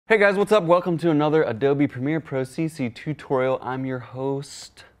Hey guys, what's up? Welcome to another Adobe Premiere Pro CC tutorial. I'm your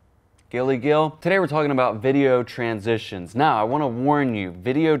host, Gilly Gill. Today we're talking about video transitions. Now, I want to warn you,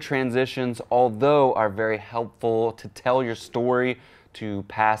 video transitions, although are very helpful to tell your story, to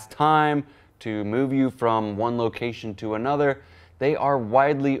pass time, to move you from one location to another, they are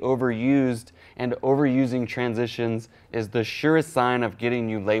widely overused, and overusing transitions is the surest sign of getting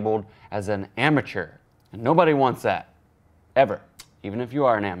you labeled as an amateur. And nobody wants that, ever. Even if you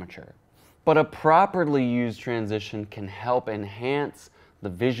are an amateur. But a properly used transition can help enhance the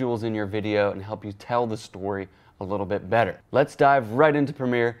visuals in your video and help you tell the story a little bit better. Let's dive right into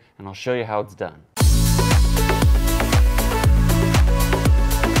Premiere and I'll show you how it's done.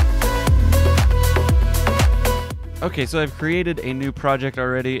 Okay, so I've created a new project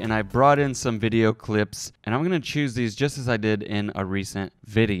already and I brought in some video clips and I'm going to choose these just as I did in a recent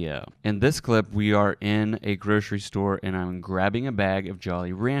video. In this clip, we are in a grocery store and I'm grabbing a bag of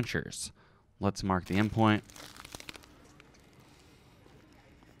Jolly Ranchers. Let's mark the endpoint.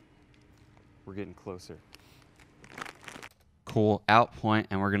 We're getting closer. Cool, out point,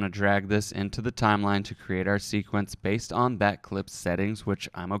 and we're going to drag this into the timeline to create our sequence based on that clip's settings, which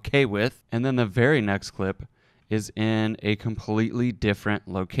I'm okay with. And then the very next clip is in a completely different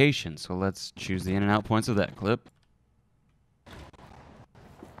location. So let's choose the in and out points of that clip.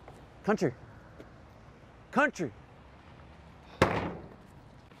 Country. Country.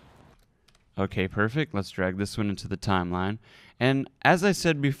 Okay, perfect. Let's drag this one into the timeline. And as I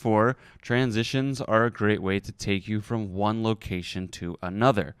said before, transitions are a great way to take you from one location to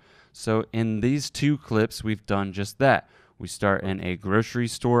another. So in these two clips, we've done just that. We start in a grocery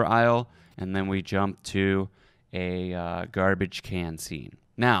store aisle, and then we jump to a garbage can scene.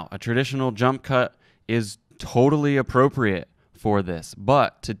 Now, a traditional jump cut is totally appropriate for this,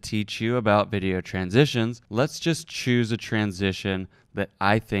 but to teach you about video transitions, let's just choose a transition that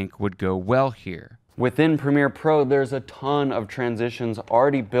I think would go well here. Within Premiere Pro, there's a ton of transitions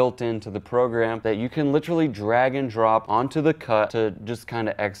already built into the program that you can literally drag and drop onto the cut to just kind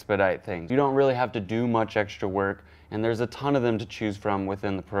of expedite things. You don't really have to do much extra work, and there's a ton of them to choose from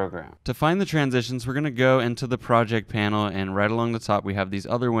within the program. To find the transitions, we're going to go into the project panel, and right along the top we have these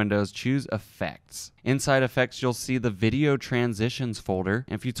other windows. Choose Effects. Inside Effects, you'll see the Video Transitions folder.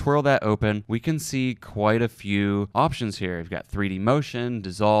 And if you twirl that open, we can see quite a few options here. You've got 3D Motion,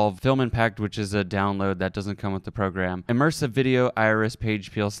 Dissolve, Film Impact, which is a download that doesn't come with the program, Immersive Video, Iris,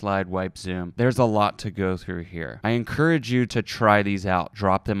 Page Peel, Slide, Wipe, Zoom. There's a lot to go through here. I encourage you to try these out.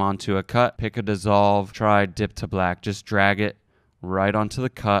 Drop them onto a cut, pick a Dissolve, try Dip to Black. Just drag it right onto the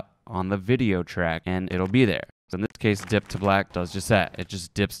cut on the video track and it'll be there. So in this case, Dip to Black does just that. It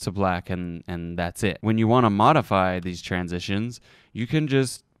just dips to black and that's it. When you want to modify these transitions, you can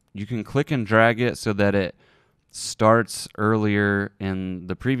click and drag it so that it starts earlier in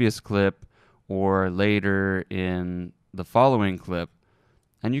the previous clip or later in the following clip.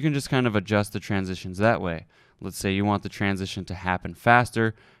 And you can just kind of adjust the transitions that way. Let's say you want the transition to happen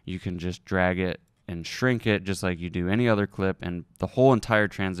faster. You can just drag it and shrink it just like you do any other clip, and the whole entire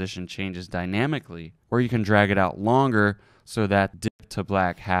transition changes dynamically. Or you can drag it out longer so that dip to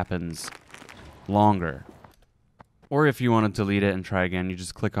black happens longer. Or if you want to delete it and try again, you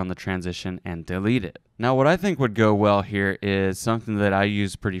just click on the transition and delete it. Now what I think would go well here is something that I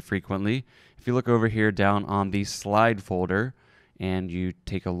use pretty frequently. If you look over here down on the slide folder and you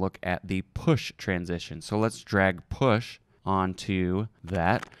take a look at the push transition. So let's drag push onto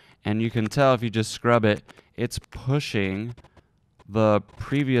that. And you can tell if you just scrub it, it's pushing the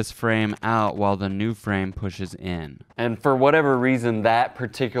previous frame out while the new frame pushes in. And for whatever reason, that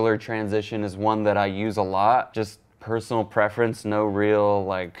particular transition is one that I use a lot. Just personal preference, no real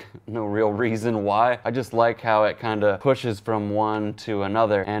reason why. I just like how it kind of pushes from one to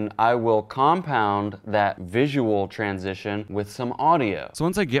another, and I will compound that visual transition with some audio. So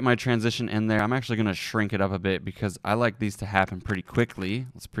once I get my transition in there, I'm actually going to shrink it up a bit because I like these to happen pretty quickly.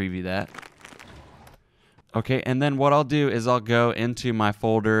 Let's preview that. Okay, and then what I'll do is I'll go into my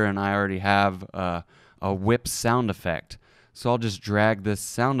folder and I already have a whip sound effect. So I'll just drag this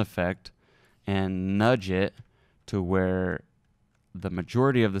sound effect and nudge it to where the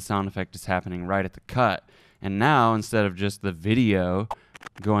majority of the sound effect is happening right at the cut. And now, instead of just the video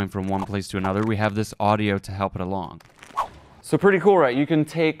going from one place to another, we have this audio to help it along. So pretty cool, right? You can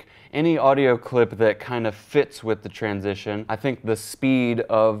take any audio clip that kind of fits with the transition. I think the speed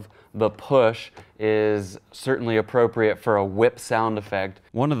of the push is certainly appropriate for a whip sound effect.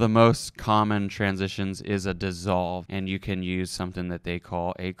 One of the most common transitions is a dissolve, and you can use something that they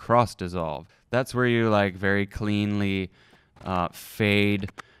call a cross dissolve. That's where you very cleanly fade.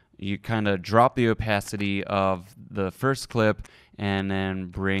 You kind of drop the opacity of the first clip and then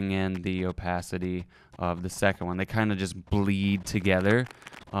bring in the opacity of the second one. They kind of just bleed together.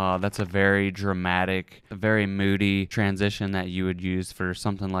 That's a very dramatic, very moody transition that you would use for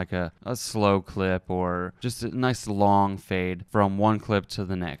something like a slow clip or just a nice long fade from one clip to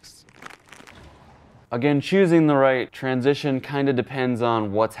the next. Again, choosing the right transition kind of depends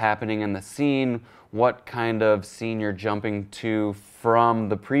on what's happening in the scene, what kind of scene you're jumping to from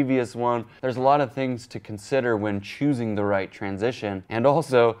the previous one. There's a lot of things to consider when choosing the right transition. And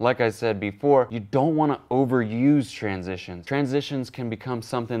also, like I said before, you don't want to overuse transitions. Transitions can become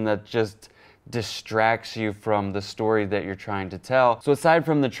something that just distracts you from the story that you're trying to tell. So aside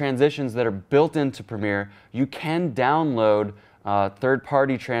from the transitions that are built into Premiere, you can download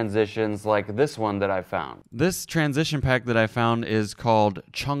third-party transitions like this one that I found. This transition pack that I found is called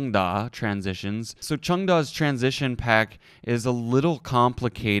Chungda Transitions. So Chungda's transition pack is a little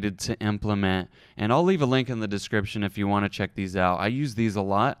complicated to implement, and I'll leave a link in the description if you want to check these out. I use these a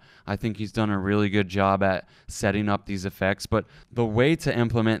lot. I think he's done a really good job at setting up these effects, but the way to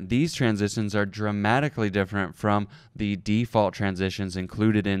implement these transitions are dramatically different from the default transitions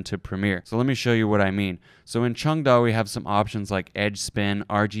included into Premiere. So let me show you what I mean. So in Chungda, we have some options like edge spin,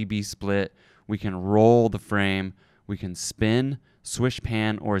 RGB split. We can roll the frame. We can spin, swish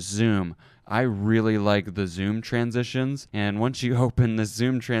pan, or zoom. I really like the zoom transitions, and once you open the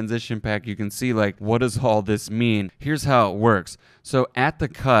zoom transition pack, you can see like, what does all this mean? Here's how it works. So at the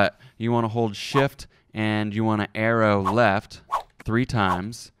cut, you want to hold shift and you want to arrow left 3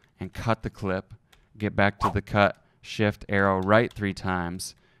 times and cut the clip. Get back to the cut, shift arrow right 3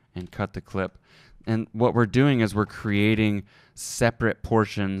 times and cut the clip. And what we're doing is we're creating separate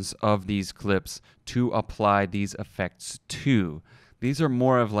portions of these clips to apply these effects to. These are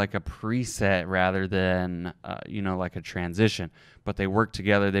more of like a preset rather than, like a transition, but they work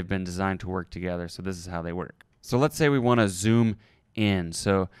together. They've been designed to work together, so this is how they work. So let's say we want to zoom in.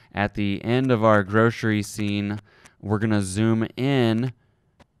 So at the end of our grocery scene, we're going to zoom in,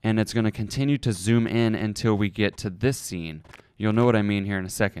 and it's going to continue to zoom in until we get to this scene. You'll know what I mean here in a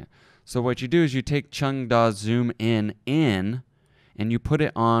second. So what you do is you take Chungda zoom in, and you put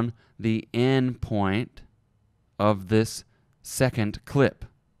it on the end point of this second clip.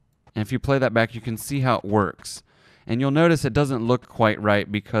 And if you play that back, you can see how it works. And you'll notice it doesn't look quite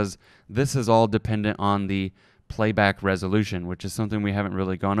right because this is all dependent on the playback resolution, which is something we haven't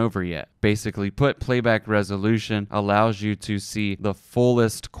really gone over yet. Basically put, playback resolution allows you to see the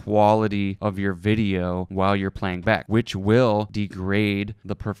fullest quality of your video while you're playing back, which will degrade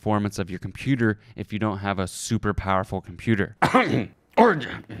the performance of your computer if you don't have a super powerful computer.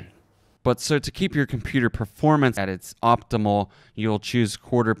 But so to keep your computer performance at its optimal, you'll choose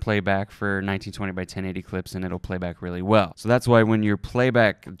quarter playback for 1920 by 1080 clips, and it'll play back really well. So that's why when you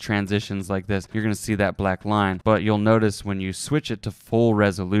playback transitions like this, you're going to see that black line. But you'll notice when you switch it to full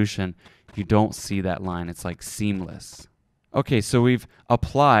resolution, you don't see that line. It's like seamless. Okay, so we've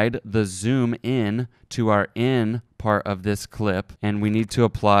applied the zoom in to our in part of this clip, and we need to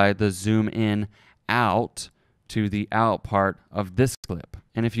apply the zoom in out to the out part of this clip.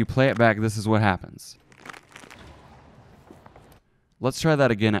 And if you play it back, this is what happens. Let's try that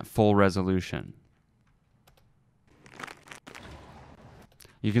again at full resolution.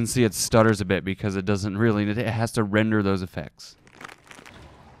 You can see it stutters a bit because it doesn't really, it has to render those effects.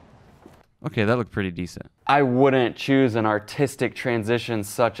 Okay, that looked pretty decent. I wouldn't choose an artistic transition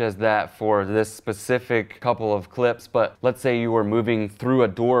such as that for this specific couple of clips, but let's say you were moving through a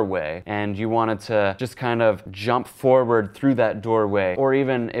doorway and you wanted to just kind of jump forward through that doorway, or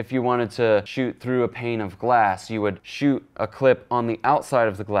even if you wanted to shoot through a pane of glass, you would shoot a clip on the outside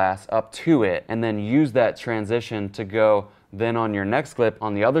of the glass up to it and then use that transition to go then on your next clip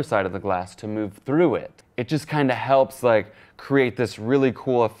on the other side of the glass to move through it. It just kind of helps like create this really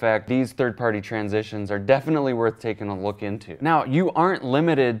cool effect. These third-party transitions are definitely worth taking a look into. Now, you aren't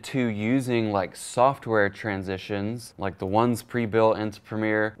limited to using like software transitions, like the ones pre-built into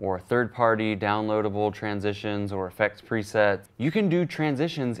Premiere, or third-party downloadable transitions or effects presets. You can do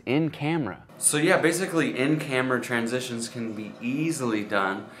transitions in camera. So yeah, basically in-camera transitions can be easily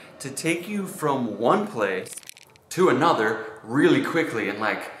done to take you from one place to another really quickly, and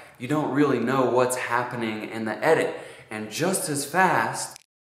like you don't really know what's happening in the edit. And just as fast,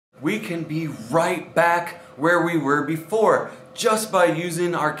 we can be right back where we were before just by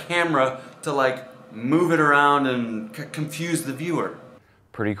using our camera to like move it around and confuse the viewer.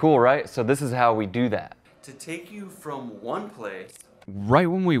 Pretty cool, right? So this is how we do that. To take you from one place, right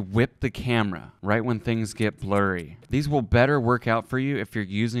when we whip the camera, right when things get blurry. These will better work out for you if you're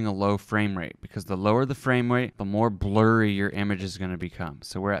using a low frame rate, because the lower the frame rate, the more blurry your image is going to become.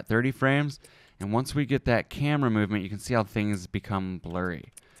 So we're at 30 frames, And once we get that camera movement, you can see how things become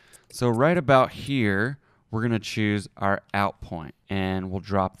blurry. So right about here, we're going to choose our out point, and we'll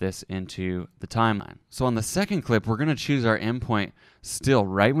drop this into the timeline. So on the second clip, we're going to choose our in point still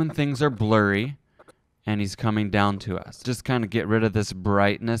right when things are blurry and he's coming down to us. Just kind of get rid of this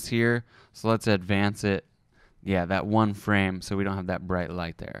brightness here. So let's advance it. Yeah, that one frame so we don't have that bright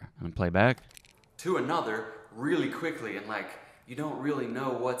light there. And play back. To another really quickly, and like you don't really know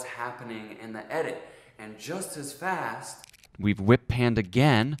what's happening in the edit. And just as fast, we've whip panned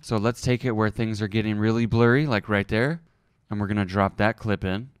again. So let's take it where things are getting really blurry, like right there. And we're gonna drop that clip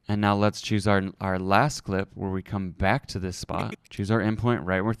in. And now let's choose our last clip where we come back to this spot. Choose our endpoint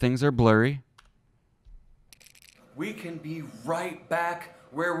right where things are blurry. We can be right back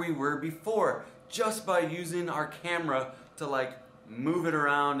where we were before just by using our camera to like move it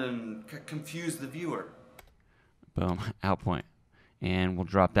around and confuse the viewer. Boom, out point. And we'll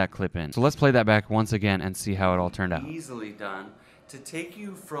drop that clip in. So let's play that back once again and see how it all turned out. Easily done to take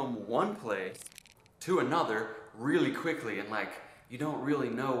you from one place to another really quickly, and like you don't really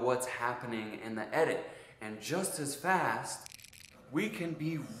know what's happening in the edit. And just as fast, we can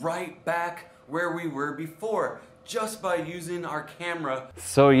be right back where we were before just by using our camera.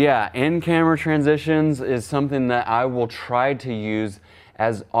 So yeah, in-camera transitions is something that I will try to use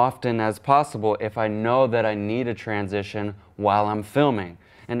as often as possible if I know that I need a transition while I'm filming.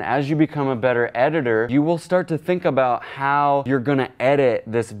 And as you become a better editor, you will start to think about how you're gonna edit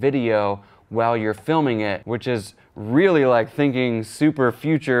this video while you're filming it, which is really like thinking super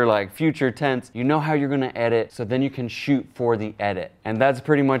future, like future tense. You know how you're gonna edit, so then you can shoot for the edit. And that's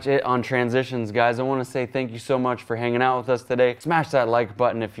pretty much it on transitions, guys. I wanna say thank you so much for hanging out with us today. Smash that like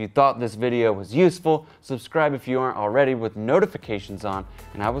button if you thought this video was useful. Subscribe if you aren't already with notifications on,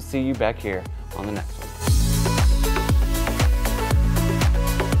 and I will see you back here on the next one.